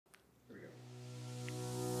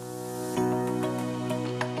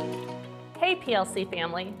PLC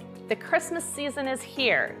family, the Christmas season is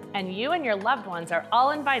here, and you and your loved ones are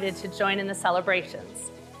all invited to join in the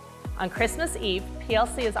celebrations. On Christmas Eve,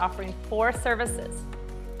 PLC is offering 4 services.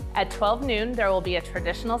 At 12 noon, there will be a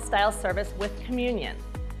traditional style service with communion.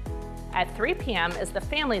 At 3 p.m. is the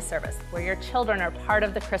family service, where your children are part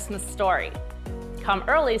of the Christmas story. Come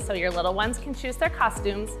early so your little ones can choose their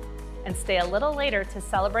costumes, and stay a little later to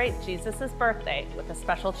celebrate Jesus' birthday with a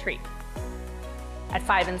special treat. At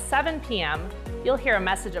 5 and 7 p.m., you'll hear a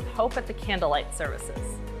message of hope at the Candlelight services.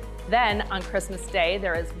 Then, on Christmas Day,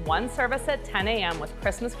 there is 1 service at 10 a.m. with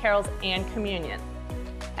Christmas carols and communion.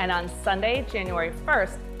 And on Sunday, January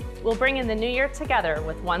 1st, we'll bring in the new year together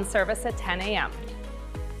with 1 service at 10 a.m.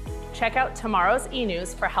 Check out tomorrow's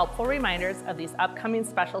e-news for helpful reminders of these upcoming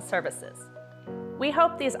special services. We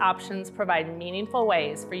hope these options provide meaningful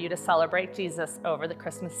ways for you to celebrate Jesus over the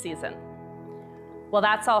Christmas season. Well,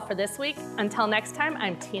 that's all for this week. Until next time,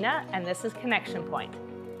 I'm Tina, and this is Connection Point.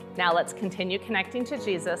 Now let's continue connecting to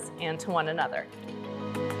Jesus and to one another.